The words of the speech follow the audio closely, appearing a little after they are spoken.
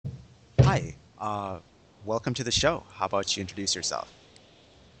Hi, welcome to the show. How about you introduce yourself?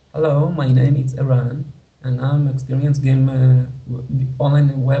 Hello, my name is Eran, and I'm experienced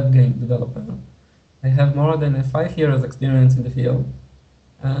online web game developer. I have more than 5 years experience in the field,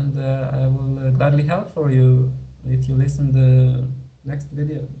 and I will gladly help for you if you listen the next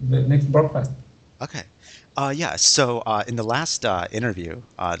video, the next broadcast. Okay. Yeah, so in the last interview,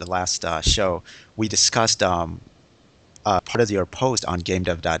 the last show, we discussed part of your post on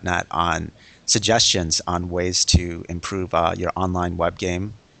GameDev.net on suggestions on ways to improve your online web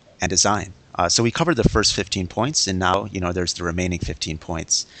game and design. So we covered the first 15 points, and now, there's the remaining 15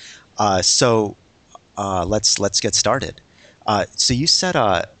 points. Let's get started. So you said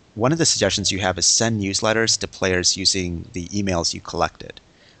one of the suggestions you have is send newsletters to players using the emails you collected.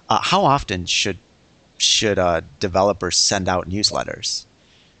 How often should developers send out newsletters?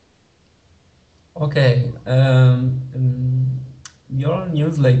 Okay, your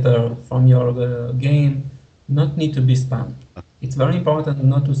newsletter from your game not need to be spam. It's very important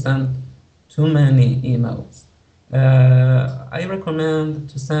not to send too many emails. I recommend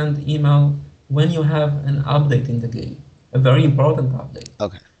to send email when you have an update in the game, a very important update.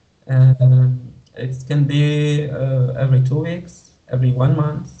 Okay. It can be every 2 weeks, every 1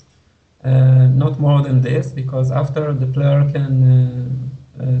 month, not more than this, because after the player can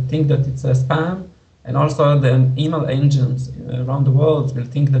think that it's a spam, and also the email engines around the world will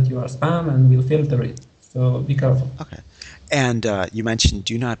think that you are spam and will filter it. So be careful. Okay. And you mentioned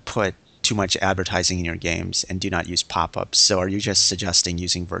do not put too much advertising in your games and do not use pop-ups. So are you just suggesting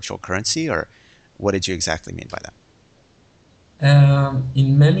using virtual currency, or what did you exactly mean by that?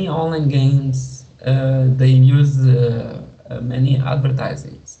 In many online games, they use many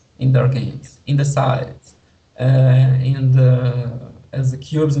advertisements in their games, in the sides, in the as the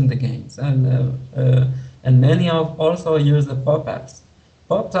cubes in the games, and many of also use the pop-ups.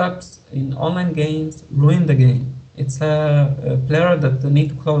 Pop-ups in online games ruin the game. It's a player that need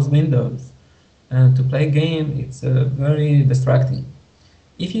to close windows and to play game. It's very distracting.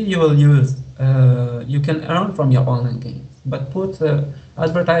 If you will use, you can earn from your online games, but put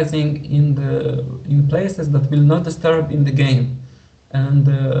advertising in places that will not disturb in the game, and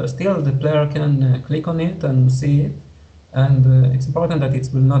still the player can click on it and see it, and it's important that it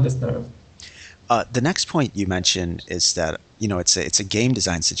will not disturb. The next point you mentioned is that it's a game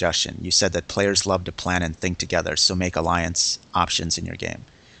design suggestion. You said that players love to plan and think together, so make alliance options in your game.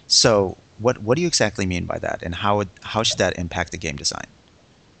 So what do you exactly mean by that, and how should that impact the game design?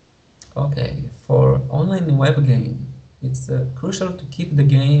 Okay, for online web game, it's crucial to keep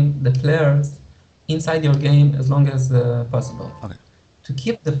the players inside your game as long as possible. Okay. To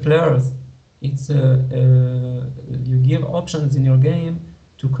keep the players, it's you give options in your game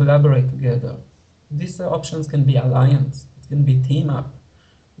to collaborate together. These options can be alliance, it can be team up.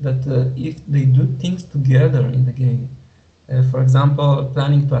 That if they do things together in the game, for example,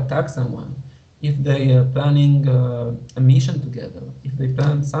 planning to attack someone, if they are planning a mission together, if they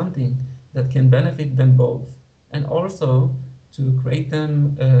plan something that can benefit them both, and also to create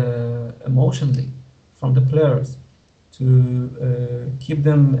them emotionally from the players, to keep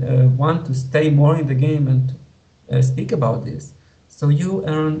them want to stay more in the game and speak about this. So you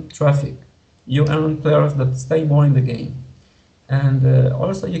earn traffic, you earn players that stay more in the game, and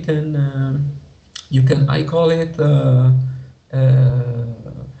also you can I call it uh,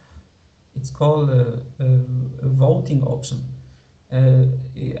 it's called a voting option.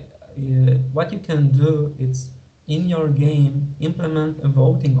 What you can do is in your game implement a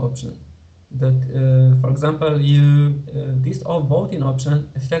voting option that, for example, this all voting option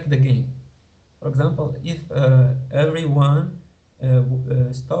affect the game. For example, if everyone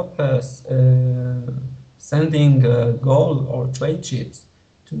stop sending gold or trade chips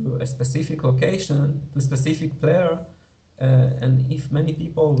to a specific location, to a specific player, and if many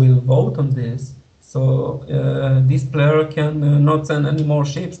people will vote on this, so this player can not send any more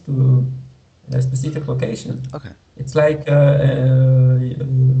ships to a specific location. Okay. It's like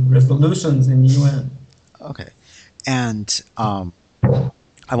resolutions in UN. Okay. And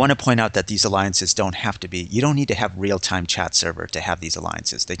I want to point out that these alliances don't have to be, you don't need to have real-time chat server to have these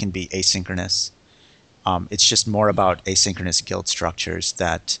alliances. They can be asynchronous. It's just more about asynchronous guild structures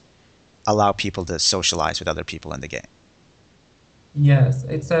that allow people to socialize with other people in the game. Yes,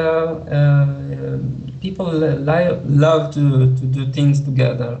 it's people love to do things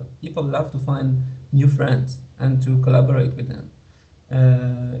together. People love to find new friends and to collaborate with them.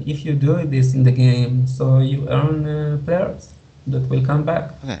 If you do this in the game, so you earn players that will come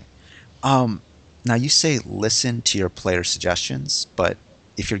back. Okay. Um, Now you say listen to your player suggestions, but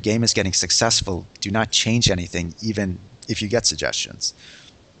if your game is getting successful, do not change anything, even if you get suggestions.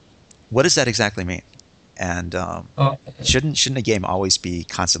 what does that exactly mean? And Okay. shouldn't a game always be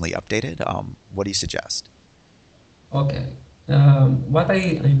constantly updated? What do you suggest? Okay. What I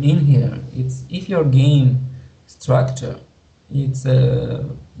mean here, it's if your game structure, it's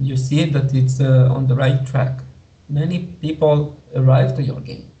you see that it's on the right track. Many people arrive to your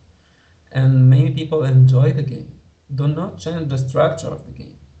game, and many people enjoy the game. Do not change the structure of the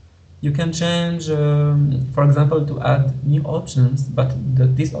game. You can change, for example, to add new options, but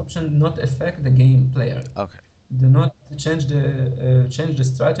this option not affect the game player. Okay. Do not change the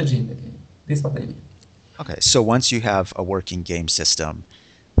strategy in the game. This is what I mean. Okay. So once you have a working game system,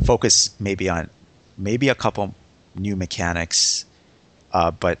 focus maybe on maybe a couple new mechanics,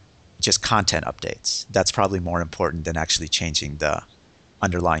 but just content updates. That's probably more important than actually changing the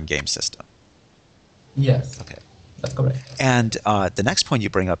underlying game system. Yes, Okay. that's correct. And the next point you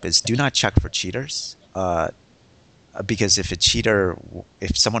bring up is do not check for cheaters. Because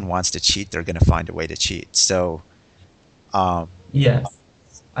if someone wants to cheat, they're going to find a way to cheat. Um, Yes,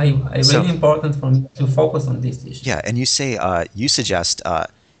 I so really important for me to focus on this issue. yeah, and you suggest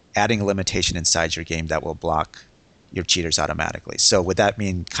adding a limitation inside your game that will block your cheaters automatically. So would that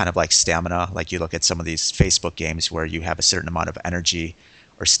mean kind of like stamina? Like you look at some of these Facebook games where you have a certain amount of energy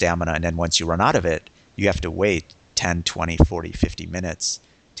or stamina, and then once you run out of it, you have to wait 10, 20, 40, 50 minutes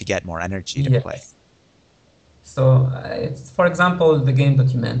to get more energy to play. Yes. So it's, for example, the game that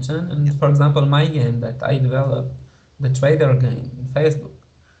you mentioned, Yeah. and for example, my game that I developed, the trader game in Facebook.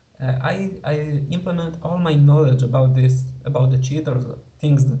 I implement all my knowledge about this, about the cheaters,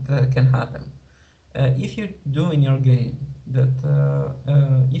 things that can happen. If you do in your game that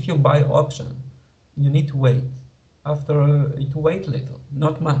if you buy option, you need to wait. After to wait little,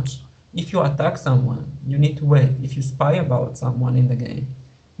 not much. If you attack someone, you need to wait. If you spy about someone in the game,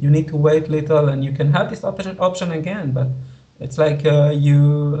 you need to wait little, and you can have this option again. But it's like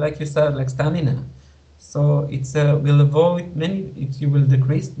like you said, like stamina. So it's will avoid many. You will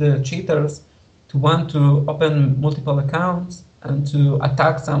decrease the cheaters to want to open multiple accounts and to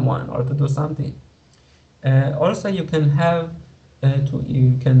attack someone or to do something. Also, you can have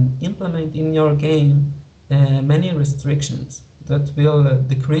you can implement in your game many restrictions that will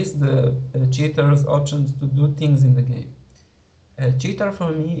decrease the cheaters' options to do things in the game. A cheater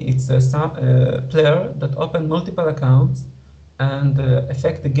for me it's a player that open multiple accounts and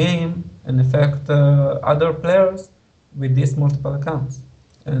affect the game and affect other players with these multiple accounts.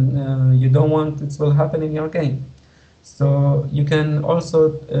 And you don't want it will happen in your game. So you can also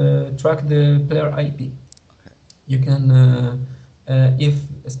track the player IP. Okay. You can, if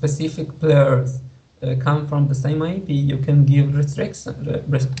specific players come from the same IP, you can give restrictions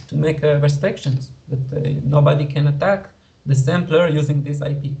to make restrictions that nobody can attack the same player using this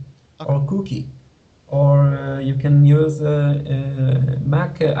IP Okay. or cookie, or you can use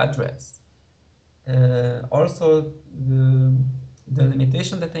MAC address. Also, the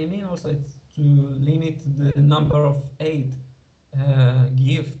limitation that I mean also is to limit the number of aid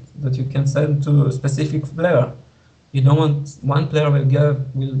gift that you can send to a specific player. You don't want one player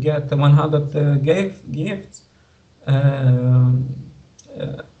will get 100 gifts um,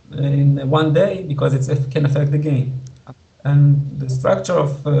 in one day because it can affect the game. And the structure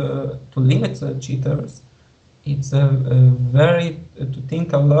of to limit cheaters, it's very to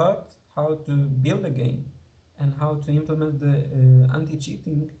think a lot how to build a game and how to implement the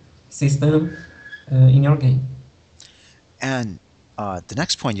anti-cheating system in your game. And the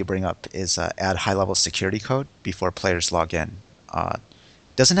next point you bring up is add high-level security code before players log in.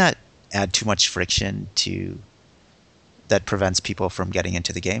 Doesn't that add too much friction to that prevents people from getting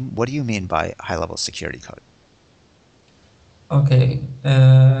into the game? What do you mean by high-level security code? Okay,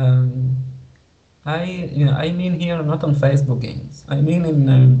 I mean here not on Facebook games. I mean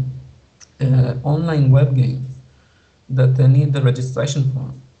in online web games that need the registration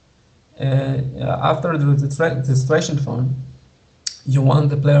form. After the registration form, you want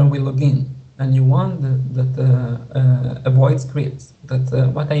the player will log in, and you want that avoid scripts. That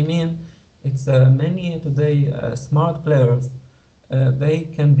what I mean, it's many today smart players. They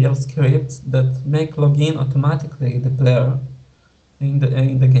can build scripts that make login automatically the player in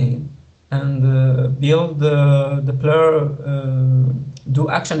the game, and build the player do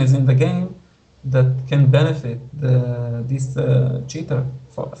actions in the game that can benefit this cheater.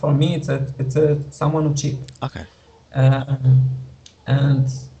 For me, it's a someone who cheat. Okay. Uh, and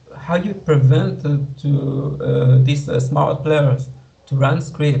how you prevent these smart players to run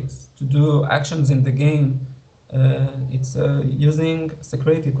scripts to do actions in the game? It's using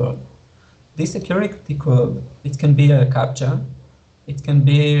security code. This security code, it can be a captcha, it can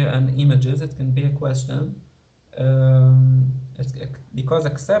be an images, it can be a question. because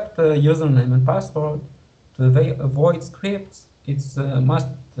accept username and password to avoid scripts, it's must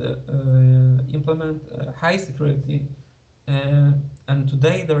implement high security. Uh, and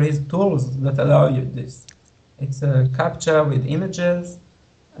today there is tools that allow you this. It's a captcha with images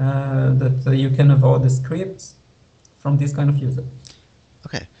that you can avoid the scripts from this kind of user.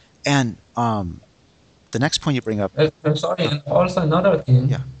 Okay. And the next point you bring up, I'm sorry, uh, and also another thing,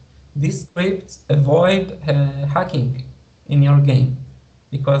 yeah. these scripts avoid hacking in your game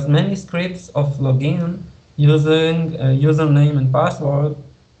because many scripts of login using username and password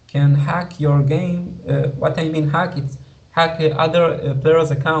can hack your game. What I mean hack, it's hack other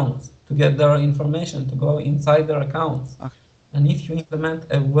players' accounts to get their information to go inside their accounts. Okay. And if you implement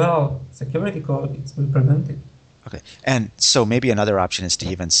a well security code, it will prevent it. Okay. And so maybe another option is to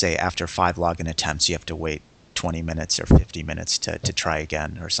even say after 5 login attempts, you have to wait 20 minutes or 50 minutes to try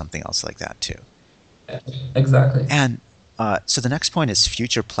again or something else like that too. Exactly. And so the next point is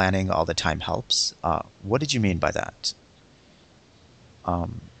future planning all the time helps. What did you mean by that?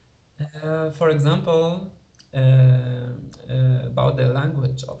 Um, For example, about the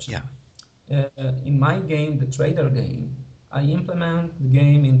language yeah. option. In my game, the trader game, I implement the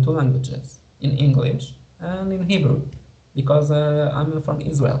game in two languages, in English and in Hebrew, because I'm from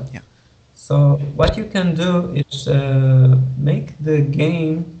Israel. Yeah. So what you can do is make the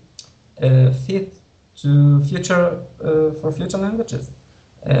game fit to future for future languages.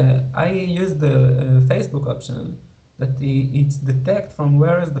 I use the Facebook option that it's detect from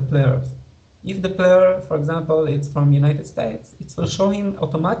where is the player. If the player, for example, is from United States, it will show him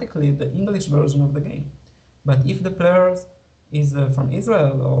automatically the English version of the game. But if the player is from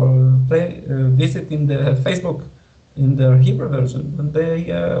Israel or visit in the Facebook in the Hebrew version, then they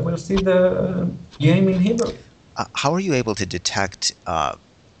will see the game in Hebrew. How are you able to detect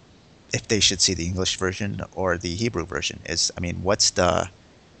if they should see the English version or the Hebrew version? I mean,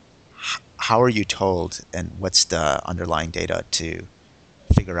 how are you told, and what's the underlying data to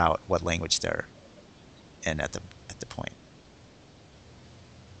figure out what language they're in at the point?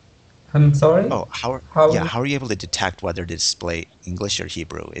 I'm sorry, Oh, how? how are you able to detect whether to display English or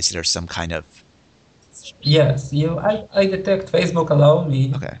Hebrew? Is there some kind of Yes, I detect Facebook allow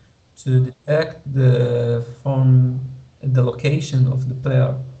me okay, to detect the from the location of the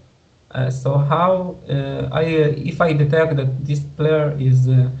player. So how if I detect that this player is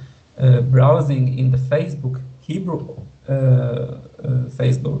browsing in the Facebook Hebrew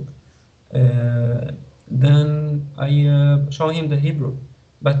Facebook, then I show him the Hebrew,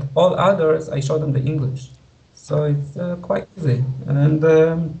 but all others I show them the English. So okay, it's quite easy. And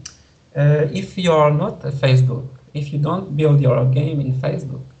if you are not a Facebook, if you don't build your game in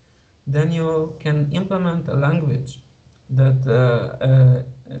Facebook, then you can implement a language that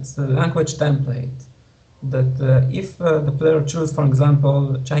it's a language template that if the player choose, for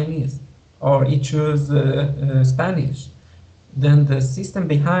example, Chinese or he choose Spanish, then the system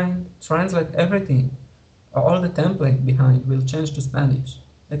behind translate everything. All the template behind will change to Spanish.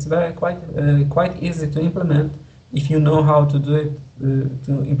 It's very quite easy to implement if you know how to do it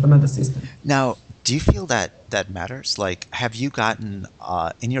to implement the system. now, do you feel that that matters? Like, have you gotten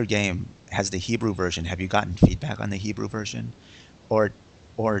in your game, has the Hebrew version, have you gotten feedback on the Hebrew version? Or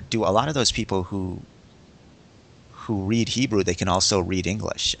do a lot of those people who read Hebrew, they can also read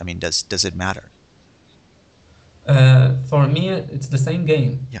English? I mean, does it matter? For me, it's the same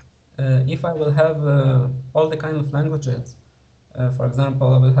game. Yeah. If I will have all the kind of languages, for example,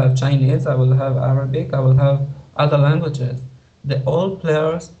 I will have Chinese, I will have Arabic, I will have other languages. The all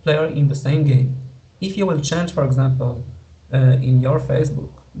players play in the same game. If you will change, for example, in your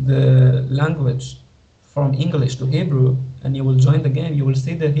Facebook, the language from English to Hebrew, and you will join the game, you will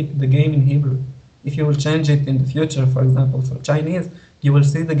see the game in Hebrew. If you will change it in the future, for example, for Chinese, you will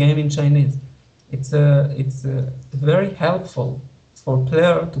see the game in Chinese. It's very helpful for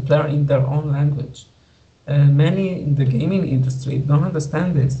player to play in their own language. Many in the gaming industry don't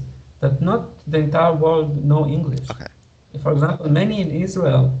understand this, that not the entire world know English. Okay. For example, many in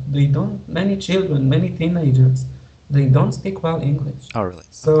Israel, they don't, many children, many teenagers, they don't speak well English. Oh, really? Okay.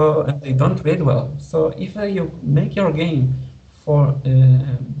 So, and they don't read well. So if you make your game for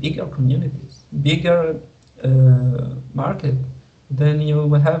bigger communities, bigger market, then you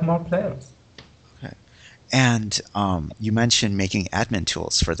will have more players. Okay. And you mentioned making admin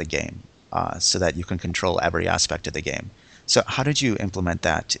tools for the game so that you can control every aspect of the game. So how did you implement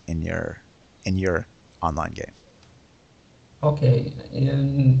that in your online game? Okay,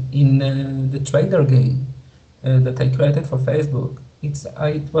 in the trader game that I created for Facebook,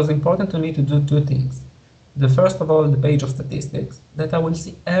 it was important to me to do two things. The first of all, the page of statistics, that I will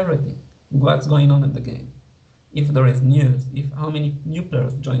see everything, what's going on in the game. if there is news, if how many new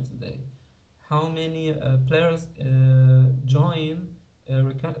players join today, how many players join,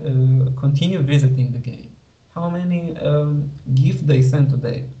 continue visiting the game, how many gifts they send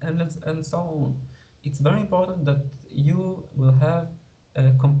today, and so on. It's very important that you will have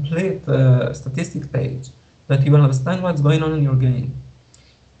a complete statistics page, that you will understand what's going on in your game.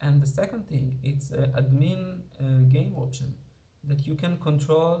 And the second thing, it's admin game option, that you can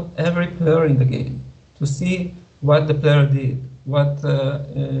control every player in the game to see what the player did,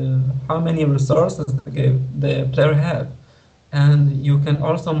 how many resources the player have, and you can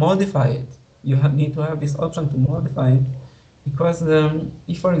also modify it. Need to have this option to modify it, because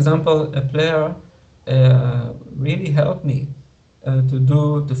if, for example, a player really helped me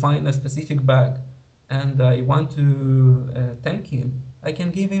to find a specific bug, and I want to thank him, I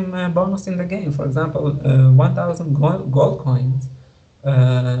can give him a bonus in the game. For example, 1,000 gold coins.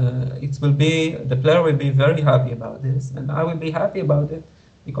 It will be The player will be very happy about this, and I will be happy about it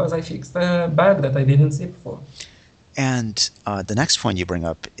because I fixed a bug that I didn't see before. And the next point you bring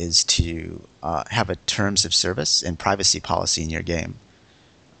up is to have a terms of service and privacy policy in your game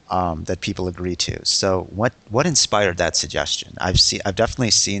that people agree to. So what inspired that suggestion? I've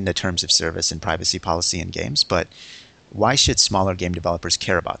definitely seen the terms of service and privacy policy in games, but why should smaller game developers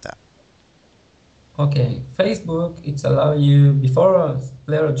care about that? Okay, Facebook, it's allow you, before a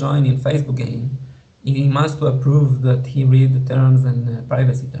player join in Facebook game, he must to approve that he read the terms and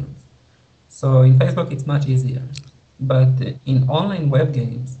privacy terms. So in Facebook, it's much easier. But in online web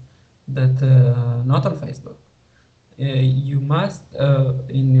games, that not on Facebook, you must,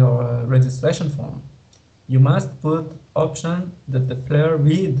 in your registration form, you must put option that the player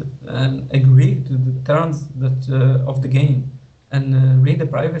read and agree to the terms of the game, and read the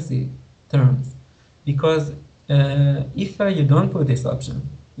privacy terms. Because if you don't put this option,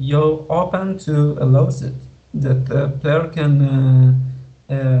 you're open to a lawsuit that the player can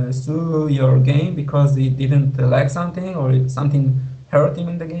sue your game because he didn't like something, or if something hurt him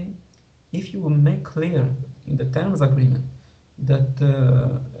in the game. If you make clear in the terms agreement that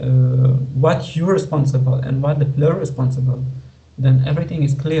what you're responsible and what the player responsible, then everything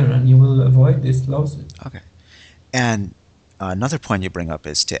is clear and you will avoid this lawsuit. Okay. And another point you bring up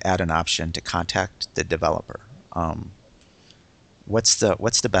is to add an option to contact the developer. What's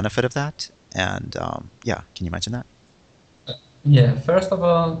the benefit of that? And yeah, can you mention that? Yeah, first of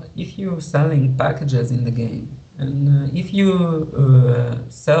all, if you're selling packages in the game, and if you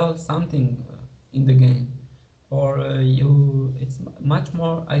sell something in the game, or it's much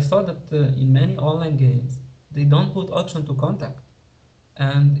more. I saw that in many online games, they don't put option to contact.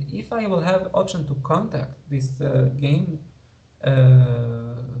 And if I will have option to contact this game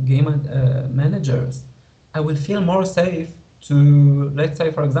managers, I will feel more safe to, let's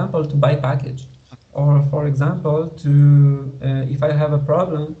say, for example, to buy package, or for example, to if I have a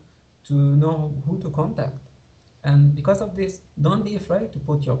problem, to know who to contact. And because of this, don't be afraid to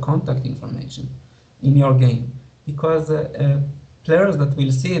put your contact information in your game, because players that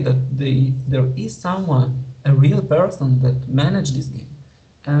will see that there is someone, a real person that manage this game,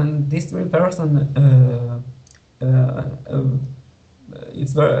 and this real person uh, uh,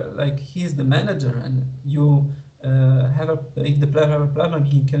 it's very like he's the manager, and you if the player have a problem,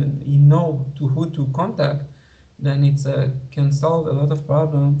 he know to who to contact, then it's can solve a lot of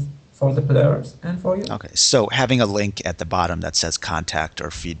problems for the players and for you. Okay, so having a link at the bottom that says contact or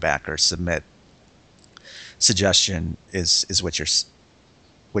feedback or submit suggestion is what you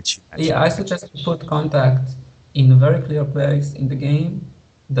mentioned. Yeah, I suggest to put contact in a very clear place in the game,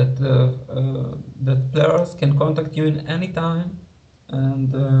 that that players can contact you in any time,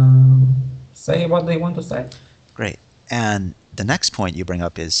 and say what they want to say. Great. And the next point you bring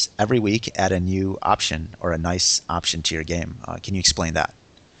up is every week add a new option or a nice option to your game. Can you explain that?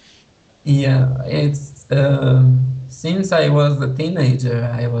 Yeah, it's since I was a teenager,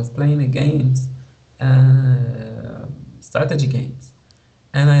 I was playing games, strategy games,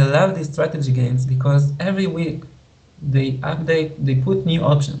 and I love these strategy games because every week they update, they put new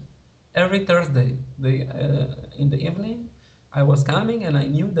option. Every Thursday, they in the evening, I was coming and I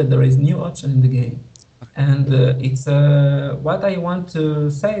knew that there is new option in the game, and it's what I want to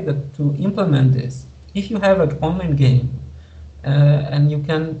say, that to implement this. If you have an online game and you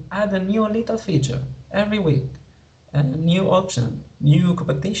can add a new little feature every week, a new option, new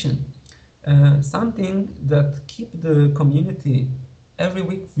competition, something that keep the community every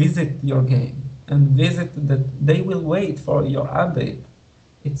week visit your game, and visit that they will wait for your update.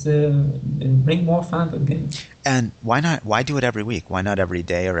 It's bring more fun to the game. And why not? Why do it every week? Why not every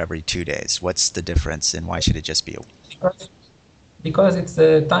day or every 2 days? What's the difference, and why should it just be a week? because it's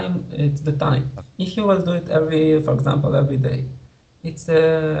a time. It's the time. Okay. If you will do it every, for example, every day, it's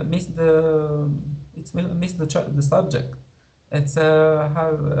miss the subject. It's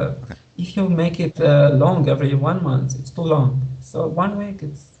have Okay. if you make it long every 1 month, it's too long. So 1 week,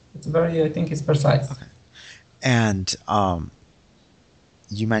 it's very, I think it's precise. Okay. And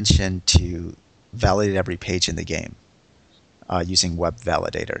you mentioned to validate every page in the game using Web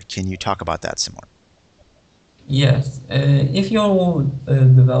Validator. Can you talk about that some more? Yes, if you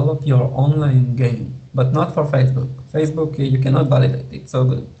develop your online game, but not for Facebook. Facebook, you cannot validate it so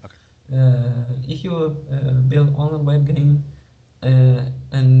good. Okay. If you build online web game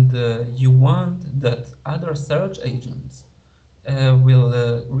and you want that other search agents will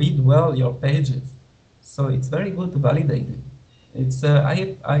read well your pages, so it's very good to validate it.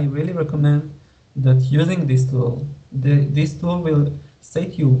 I really recommend that using this tool, this tool will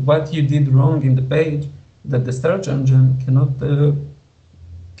state you what you did wrong in the page that the search engine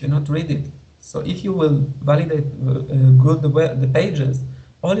cannot read it. So if you will validate the pages,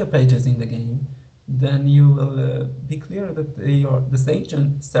 all your pages in the game, then you will be clear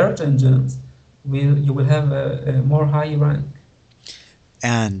that search engines will you will have a more high rank.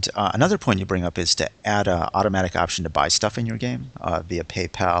 And another point you bring up is to add an automatic option to buy stuff in your game via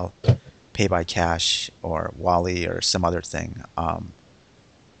PayPal, Pay by Cash, or Wally, or some other thing.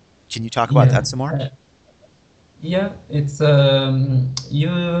 Can you talk about Yeah, that some more? yeah. It's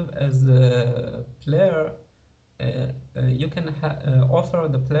you as a player. You can offer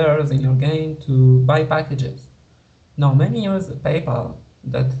the players in your game to buy packages. Now, many use PayPal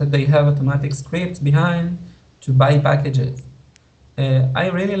that they have automatic scripts behind to buy packages. I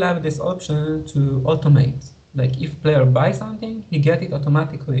really love this option to automate. Like if player buys something, he get it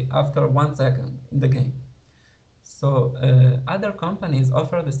automatically after 1 second in the game. So other companies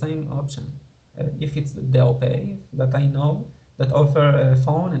offer the same option. If it's Dell Pay that I know that offer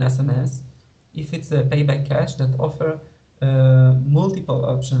phone and SMS, if it's a pay by cash that offer multiple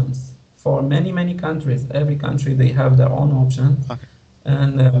options for many countries. Every country they have their own options. Okay.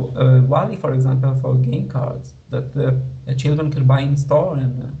 And Wally, for example, for game cards that children can buy in store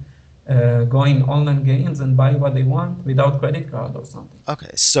and go in online games and buy what they want without credit card or something.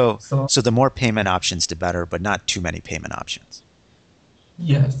 Okay. So So so the more payment options, the better, but not too many payment options.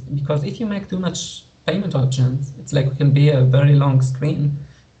 yes, because if you make too much payment options, it's like it can be a very long screen,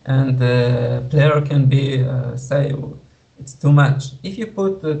 and the player can be say it's too much. If you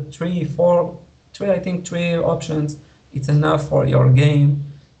put three, four, three, I think three options, it's enough for your game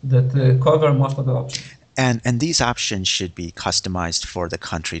that cover most of the options. And these options should be customized for the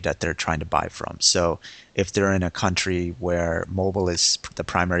country that they're trying to buy from. So if they're in a country where mobile is the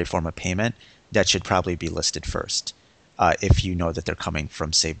primary form of payment, that should probably be listed first. If you know that they're coming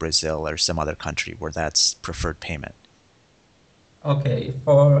from, say, Brazil or some other country where that's preferred payment. Okay,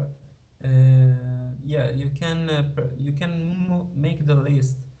 for yeah, you can make the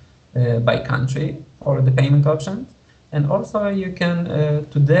list by country or the payment options, and also you can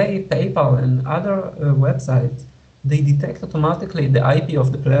today PayPal and other websites they detect automatically the IP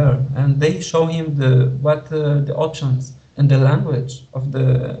of the player and they show him the options and the language of the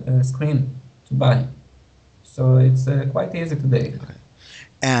screen to buy. So it's quite easy today. Okay.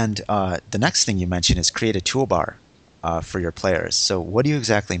 And the next thing you mentioned is create a toolbar for your players. So what do you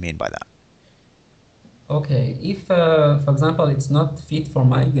exactly mean by that? Okay, if for example it's not fit for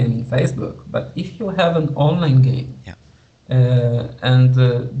my game in Facebook, but if you have an online game Yeah. and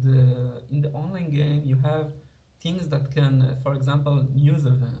the in the online game you have things that can, for example, news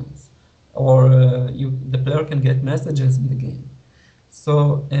events, or the player can get messages in the game. So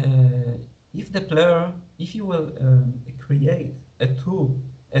if you will create a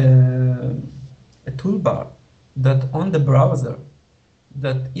toolbar that on the browser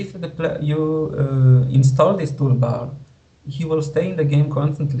that if you install this toolbar, he will stay in the game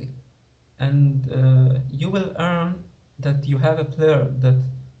constantly, and you will earn that you have a player that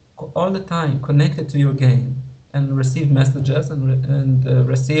all the time connected to your game and receive messages and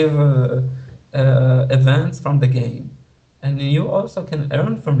receive events from the game, and you also can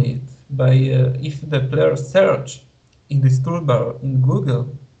earn from it by if the player search in this toolbar in Google,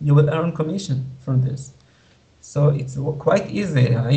 you will earn commission from this. So it's quite easy.